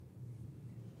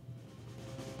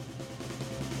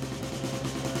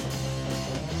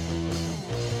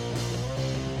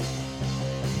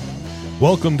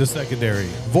Welcome to Secondary,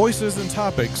 voices and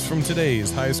topics from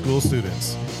today's high school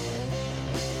students.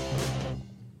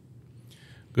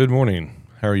 Good morning.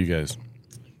 How are you guys?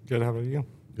 Good. How about you?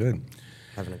 Good.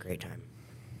 Having a great time.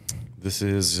 This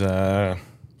is,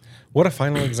 what a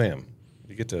final exam.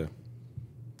 You get to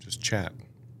just chat.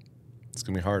 It's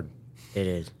going to be hard. It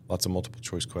is. Lots of multiple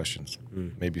choice questions.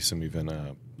 Maybe some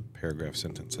even paragraph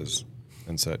sentences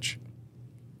and such.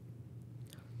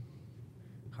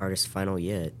 Hardest final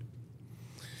yet.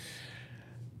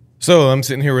 So I'm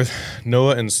sitting here with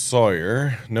Noah and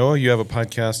Sawyer. Noah, you have a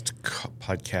podcasts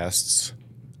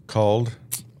called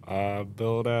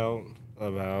Build Out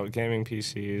about gaming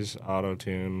PCs,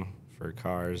 auto-tune for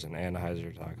cars, and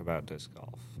Anheuser talk about disc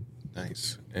golf.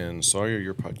 Nice. And Sawyer,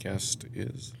 your podcast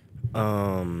is?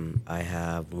 I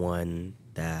have one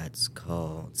that's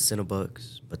called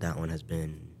Cinebooks, but that one has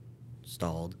been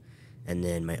stalled. And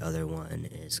then my other one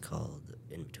is called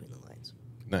In Between the Lines.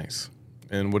 Nice.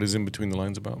 And what is In Between the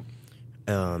Lines about?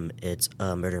 It's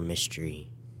a murder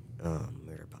mystery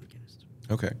murder podcast.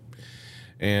 Okay.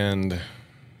 And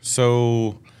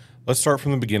so let's start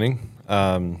from the beginning.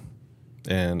 And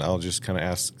I'll just kind of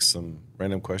ask some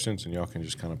random questions, and y'all can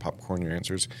just kind of popcorn your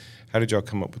answers. How did y'all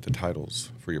come up with the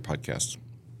titles for your podcasts?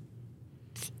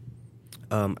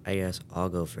 I guess I'll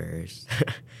go first.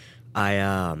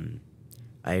 I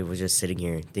was just sitting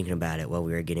here thinking about it while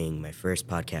we were getting my first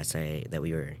podcast that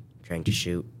we were trying to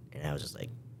shoot, and I was just like,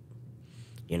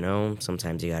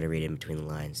 sometimes you got to read in between the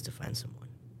lines to find someone.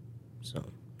 So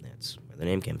that's where the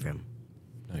name came from.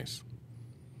 Nice.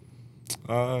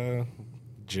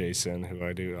 Jason, who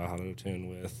I do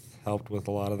auto-tune with, helped with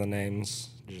a lot of the names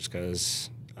just because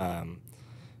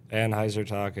Anheuser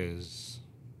talk is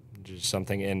just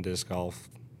something in disc golf,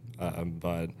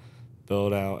 but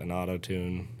Build Out and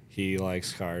auto-tune, he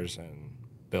likes cars and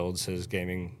builds his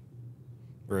gaming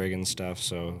rig and stuff,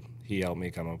 so he helped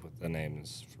me come up with the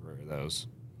names for those.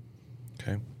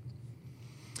 Okay.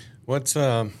 What's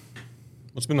been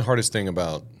the hardest thing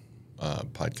about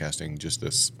podcasting just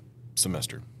this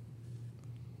semester?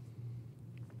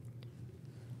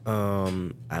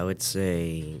 I would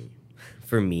say,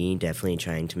 for me, definitely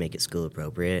trying to make it school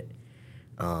appropriate.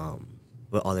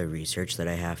 With all the research that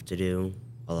I have to do,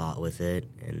 a lot with it,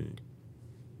 and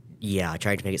yeah,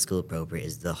 trying to make it school appropriate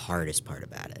is the hardest part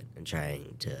about it, and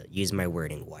trying to use my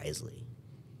wording wisely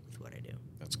with what I do.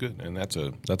 That's good, and that's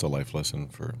a life lesson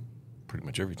for pretty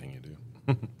much everything you do.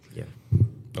 Yeah.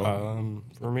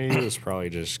 For me, it's probably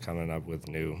just coming up with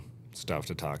new stuff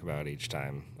to talk about each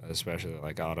time, especially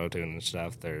like auto-tune and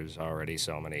stuff. There's already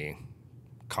so many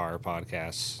car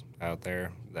podcasts out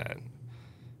there that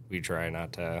we try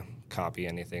not to copy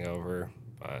anything over,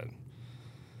 but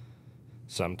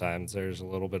sometimes there's a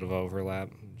little bit of overlap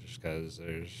just because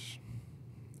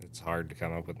it's hard to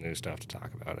come up with new stuff to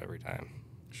talk about every time.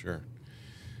 Sure.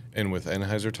 And with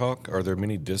Anheuser Talk, are there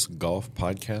many disc golf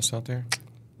podcasts out there?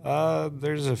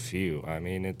 There's a few. I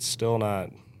mean, it's still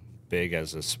not big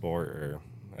as a sport or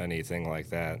anything like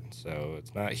that, so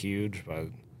it's not huge, but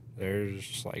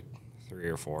there's like 3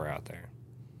 or 4 out there.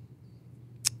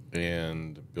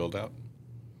 And Build Out?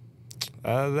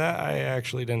 That I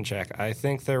actually didn't check. I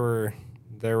think there were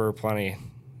plenty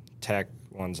tech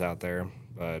ones out there,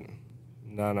 but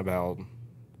none about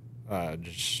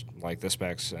just like the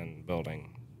specs and building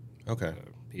Okay.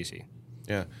 PC.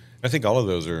 Yeah. I think all of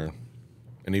those are,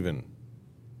 and even,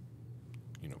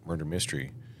 murder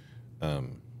mystery, I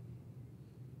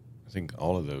think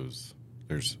all of those,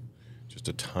 there's just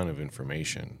a ton of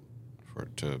information for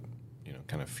it to,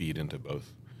 kind of feed into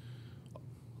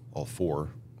all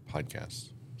 4 podcasts.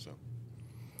 So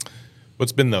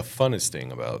what's been the funnest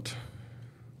thing about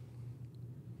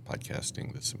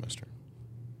podcasting this semester?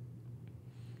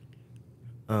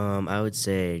 I would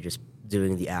say just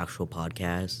doing the actual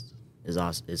podcast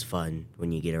is fun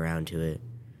when you get around to it.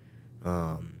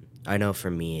 I know for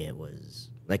me it was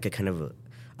like a kind of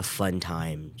a fun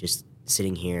time just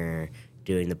sitting here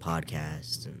doing the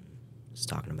podcast and just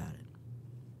talking about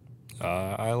it.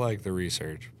 I like the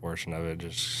research portion of it,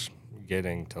 just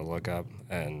getting to look up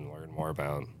and learn more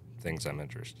about things I'm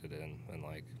interested in and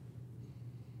like.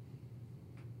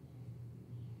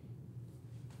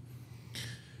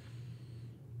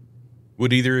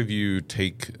 Would either of you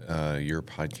take your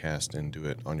podcast and do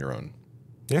it on your own?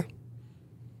 Yeah.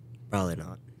 Probably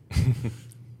not.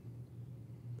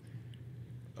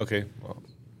 Okay, well,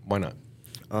 why not?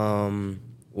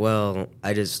 Well,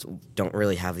 I just don't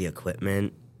really have the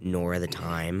equipment nor the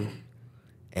time,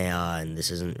 and this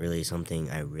isn't really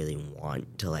something I really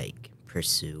want to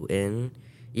pursue in.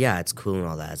 Yeah, it's cool and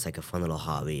all that. It's like a fun little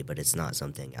hobby, but it's not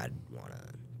something I'd want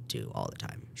to do all the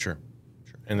time. Sure.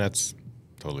 And that's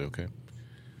totally okay.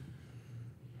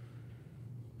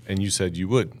 And you said you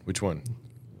would. Which one?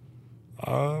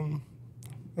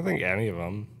 I think any of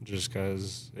them, just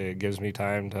because it gives me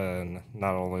time to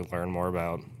not only learn more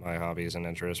about my hobbies and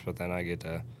interests, but then I get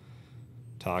to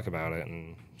talk about it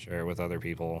and share it with other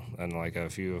people. And like a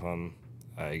few of them,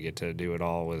 I get to do it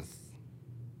all with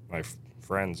my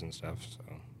friends and stuff. So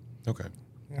Okay.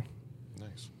 yeah.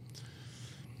 Nice.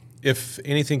 If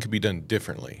anything could be done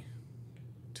differently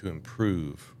to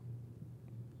improve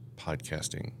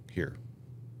podcasting here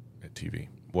at TV,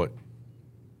 what,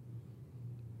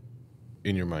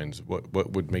 in your minds, what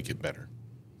would make it better?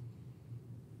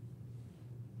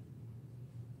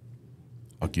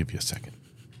 I'll give you a second.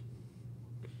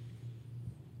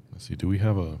 Let's see, do we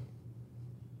have a...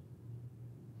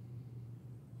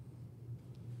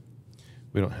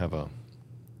 We don't have a...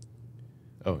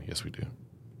 Oh, yes, we do.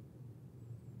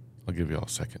 I'll give you all a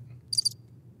second.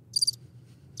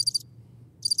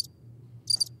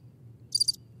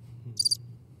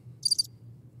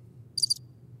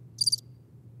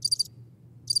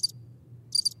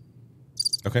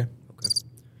 Okay.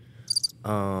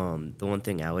 The one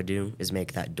thing I would do is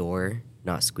make that door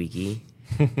not squeaky,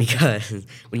 because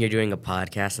when you're doing a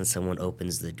podcast and someone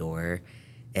opens the door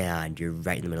and you're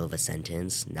right in the middle of a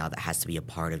sentence, now that has to be a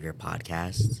part of your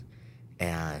podcast.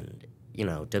 And, you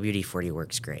know, WD-40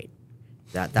 works great.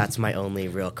 That's my only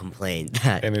real complaint.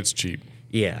 And it's cheap.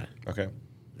 Yeah. Okay.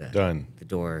 that Done. The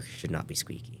door should not be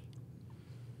squeaky.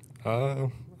 I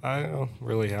don't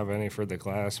really have any for the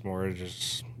class, more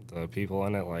just the people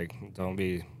in it. Like, don't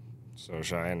be so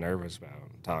shy and nervous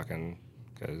about talking,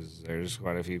 because there's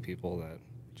quite a few people that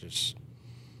just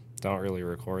don't really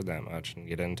record that much and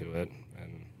get into it,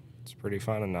 and it's pretty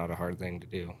fun and not a hard thing to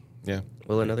do. Yeah.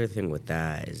 Well, another thing with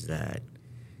that is that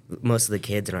most of the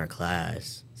kids in our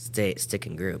class stick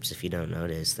in groups. If you don't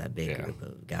notice, that big group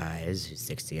of guys who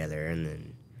sticks together, and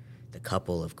then the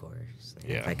couple, of course.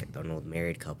 Like an old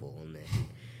married couple, and then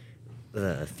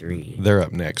the three. They're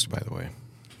up next, by the way.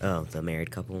 Oh, the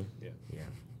married couple? Yeah.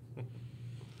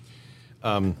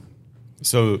 Yeah.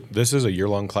 So this is a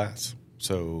year-long class.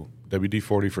 So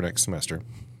WD-40 for next semester.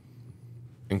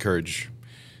 Encourage.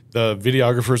 The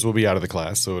videographers will be out of the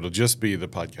class, so it'll just be the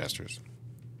podcasters.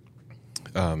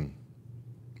 I'm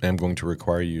going to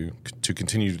require you to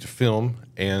continue to film,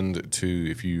 and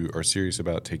to, if you are serious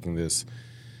about taking this,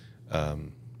 out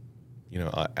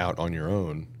on your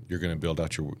own, you're going to build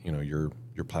out your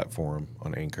platform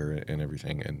on Anchor and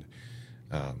everything,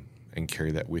 and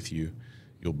carry that with you.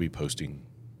 You'll be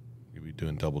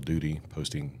doing double duty,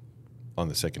 posting on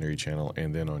the secondary channel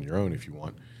and then on your own if you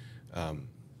want.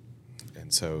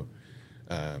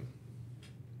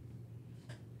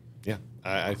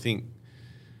 I think,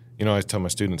 I tell my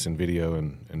students in video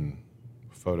and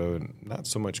photo, and not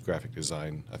so much graphic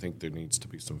design. I think there needs to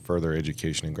be some further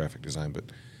education in graphic design,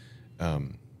 but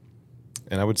and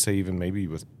I would say even maybe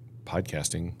with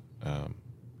podcasting,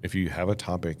 if you have a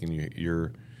topic and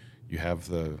you have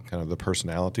the kind of the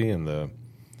personality and the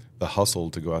hustle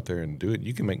to go out there and do it,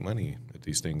 you can make money at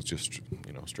these things just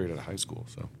straight out of high school.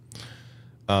 So,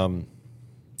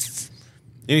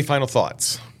 any final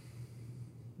thoughts?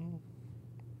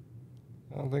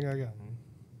 I don't think I got any.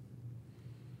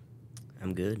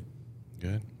 I'm good.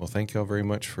 Good. Well, thank you all very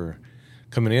much for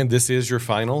coming in. This is your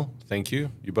final. Thank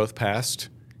you. You both passed.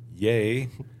 Yay.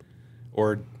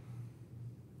 Or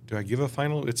do I give a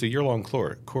final? It's a year-long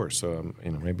course, so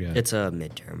maybe It's a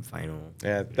midterm final.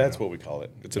 Yeah, that's what we call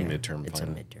it. It's a midterm It's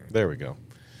final. a midterm. There we go.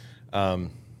 All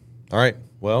right.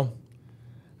 Well,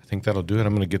 I think that'll do it. I'm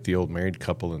going to get the old married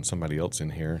couple and somebody else in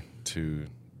here to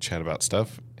chat about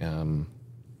stuff.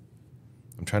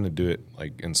 I'm trying to do it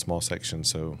like in small sections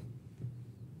so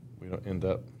we don't end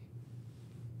up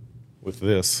with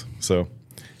this. So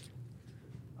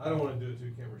I don't want to do a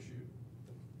two-camera shoot.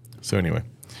 So anyway.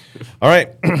 All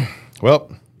right.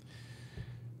 Well,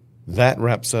 that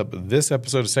wraps up this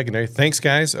episode of Secondary. Thanks,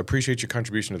 guys. Appreciate your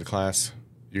contribution to the class.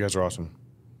 You guys are awesome.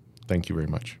 Thank you very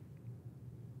much.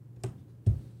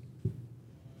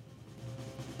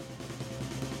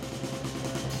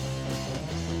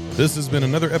 This has been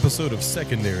another episode of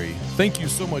Secondary. Thank you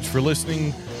so much for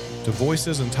listening to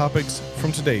voices and topics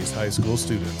from today's high school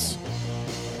students.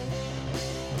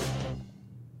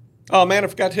 Oh, man, I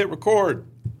forgot to hit record.